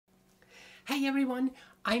Hey everyone,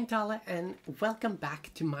 I'm Tala and welcome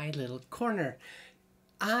back to my little corner.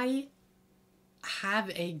 I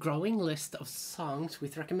have a growing list of songs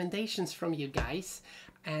with recommendations from you guys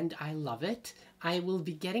and I love it. I will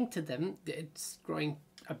be getting to them. It's growing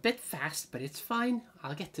a bit fast, but it's fine.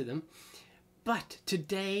 I'll get to them. But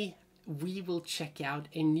today we will check out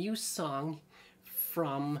a new song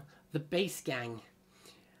from the Bass Gang.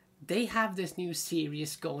 They have this new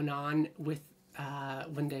series going on with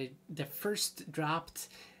when they first dropped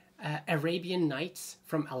Arabian Nights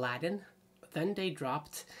from Aladdin. Then they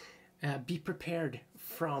dropped Be Prepared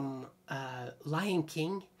from Lion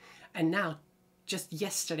King. And now, just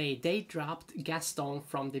yesterday, they dropped Gaston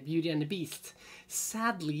from The Beauty and the Beast.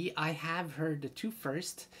 Sadly, I have heard the two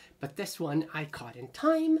first, but this one I caught in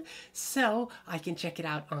time, so I can check it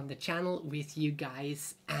out on the channel with you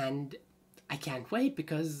guys, and I can't wait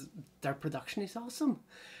because their production is awesome.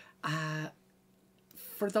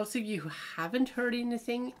 For those of you who haven't heard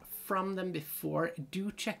anything from them before,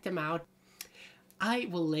 do check them out. I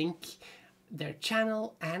will link their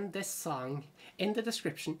channel and this song in the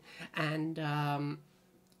description, and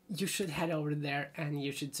you should head over there and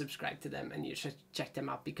you should subscribe to them and you should check them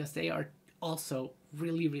out because they are also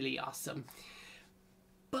really, really awesome.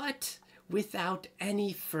 But without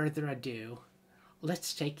any further ado,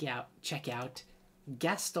 let's check out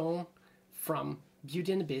Gaston from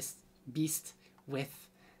Beauty and the Beast with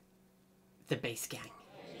the Bass Gang.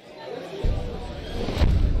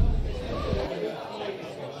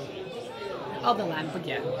 Oh, the lamp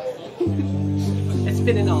again. It's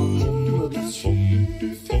been in all movies.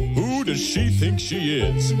 Who does she think she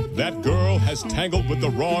is? That girl has tangled with the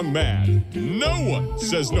wrong man. No one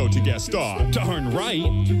says no to Gaston. Darn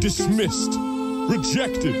right. Dismissed.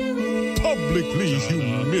 Rejected. Publicly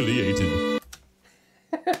humiliated.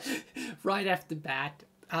 Right off the bat,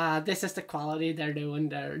 this is the quality they're doing.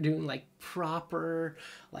 They're doing like proper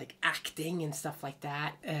like acting and stuff like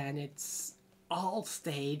that, and it's all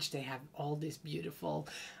staged. They have all these beautiful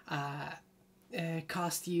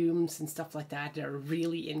costumes and stuff like that. They're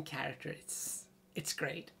really in character. It's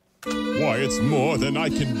great. Why, it's more than I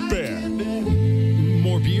can bear.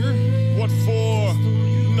 More beer? What for?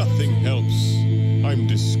 Nothing helps. I'm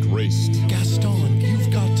disgraced. Gaston, you've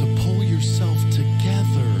got to pull yourself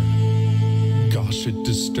together. Gosh, it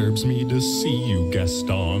disturbs me to see you,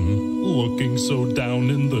 Gaston, looking so down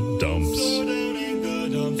in the dumps.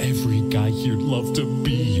 Every guy here'd love to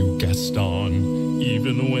be you, Gaston,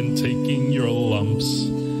 even when taking your lumps.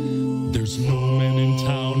 There's no man in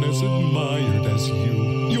town as admired as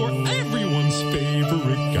you. You're everyone's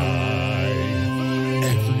favorite guy.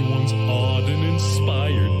 Everyone's awed and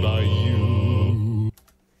inspired by you.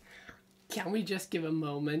 Can we just give a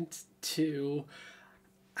moment to...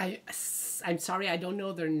 I'm sorry, I don't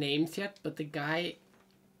know their names yet, but the guy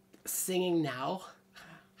singing now,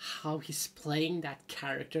 how he's playing that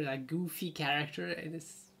character, that goofy character, and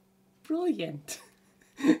it's brilliant.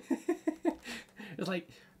 It's like,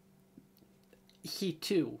 he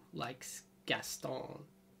too likes Gaston.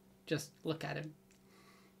 Just look at him.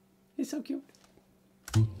 He's so cute.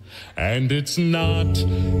 And it's not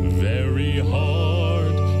very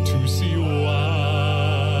hard to see why.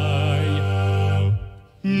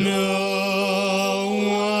 No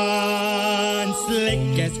one's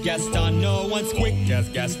slick as Gaston, no one's quick as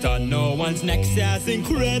Gaston, no one's next as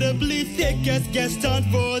incredibly thick as Gaston,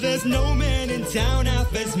 for there's no man in town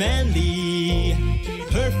half as manly.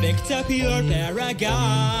 Perfect, a pure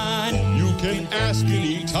paragon. You can ask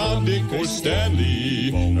any Tom, Dick, or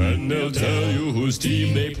Stanley, and they'll tell you whose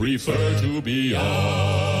team they prefer to be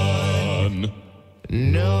on.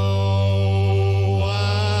 No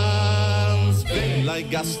one's been like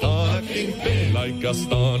Gaston, been like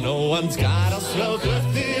Gaston. No one's got a swell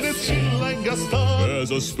left in his chin like Gaston.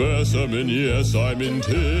 As a specimen, yes, I'm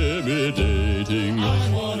intimidating. I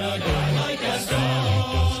want a guy like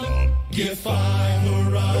Gaston. Give 5 a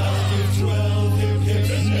ride, give 12 him hips.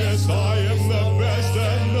 And yes, I am the best,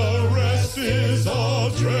 and the rest is all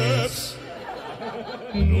trips.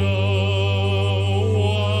 No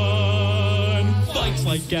one fights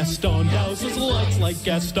like Gaston, houses lights like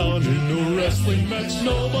Gaston. In a wrestling match,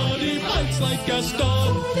 nobody fights like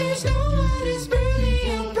Gaston. There's no one as burly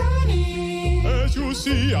and brawny. As you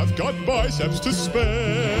see, I've got biceps to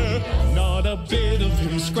spare. Not a bit of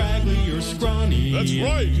him scraggly or scrawny. That's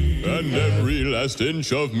right, and every last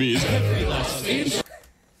inch of me's Every last inch.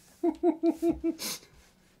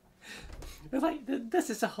 It's like, this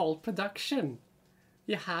is a whole production.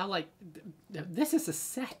 You have like, this is a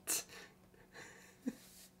set.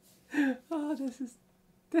 Oh,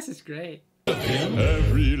 this is great.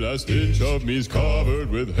 Every last inch of me's covered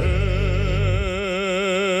with hair.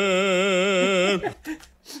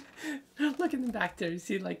 Look in the back there. You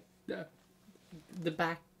see, like the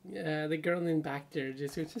back, the girl in the back there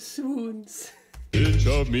just swoons. Each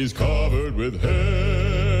of me's covered with hair.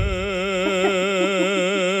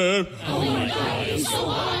 Oh my God, it's so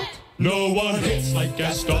hot. No one hits like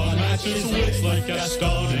Gaston, matches wits like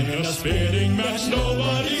Gaston. In a spitting match,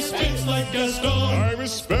 nobody spits like Gaston. I'm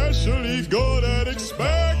especially good at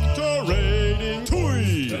expectorating.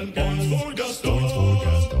 10 points for Gaston.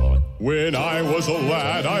 When I was a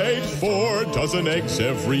lad, I ate 4 dozen eggs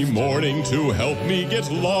every morning to help me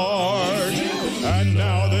get large. And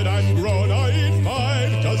now that I'm grown, I eat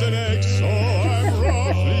 5 dozen eggs, so I'm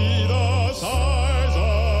roughly the size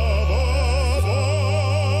of a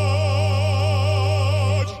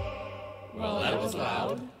fudge. Well, that was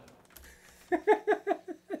loud.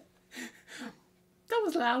 That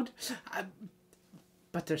was loud.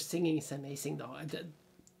 But their singing is amazing, though.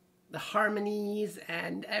 The harmonies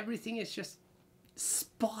and everything is just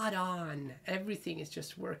spot on. Everything is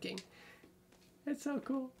just working. It's so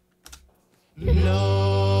cool.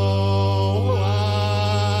 No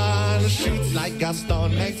one shoots like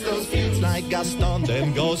Gaston, makes those feuds like Gaston,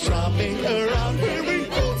 then goes tromping around wearing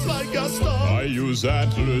boots like Gaston. I use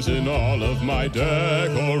antlers in all of my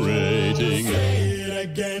decorating. Say it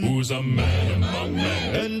again. Who's a man among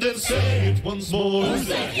men? And then say it once more. Who's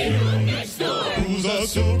that hero next door? Who's a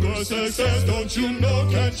super success? Don't you know?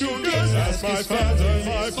 Can't you guess? Ask my fans and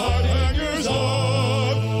my pot hangers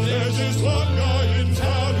on. There's just one guy in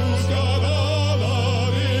town who's got all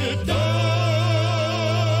of it down.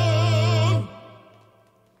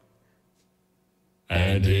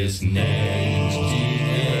 And his name's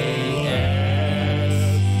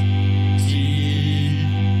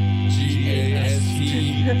G-A-S-T-O.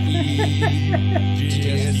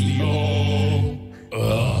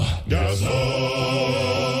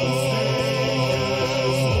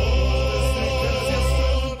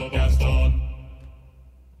 Gaston.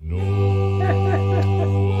 No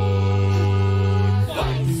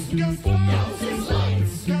Fights. Elvis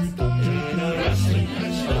lights. In a wrestling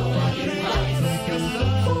match, nobody fights.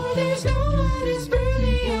 Oh, there's no one as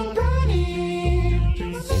burly and brawny.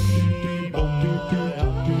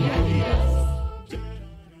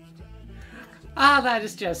 Ah, that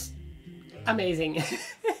is just amazing.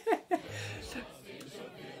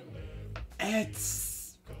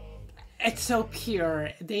 It's so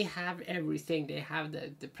pure. They have everything. They have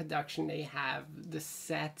the production. They have the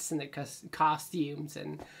sets and the costumes,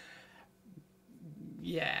 and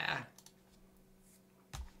yeah.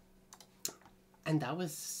 And that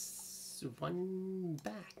was one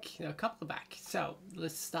back, a couple back. So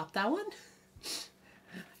let's stop that one.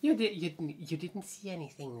 You didn't see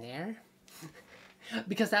anything there.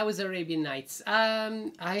 Because that was Arabian Nights.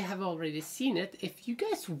 I have already seen it. If you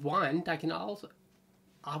guys want, I can also...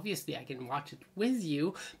 Obviously, I can watch it with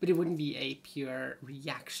you, but it wouldn't be a pure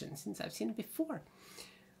reaction since I've seen it before.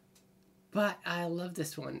 But I love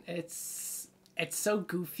this one. It's so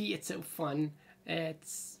goofy. It's so fun.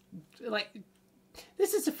 It's like...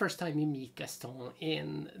 This is the first time you meet Gaston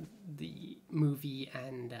in the movie,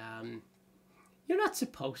 and you're not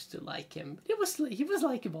supposed to like him. He was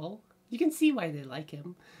likable. You can see why they like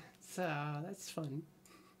him. So that's fun.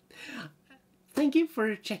 Thank you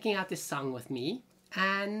for checking out this song with me.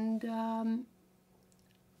 And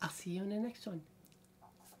I'll see you in the next one.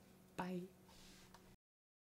 Bye.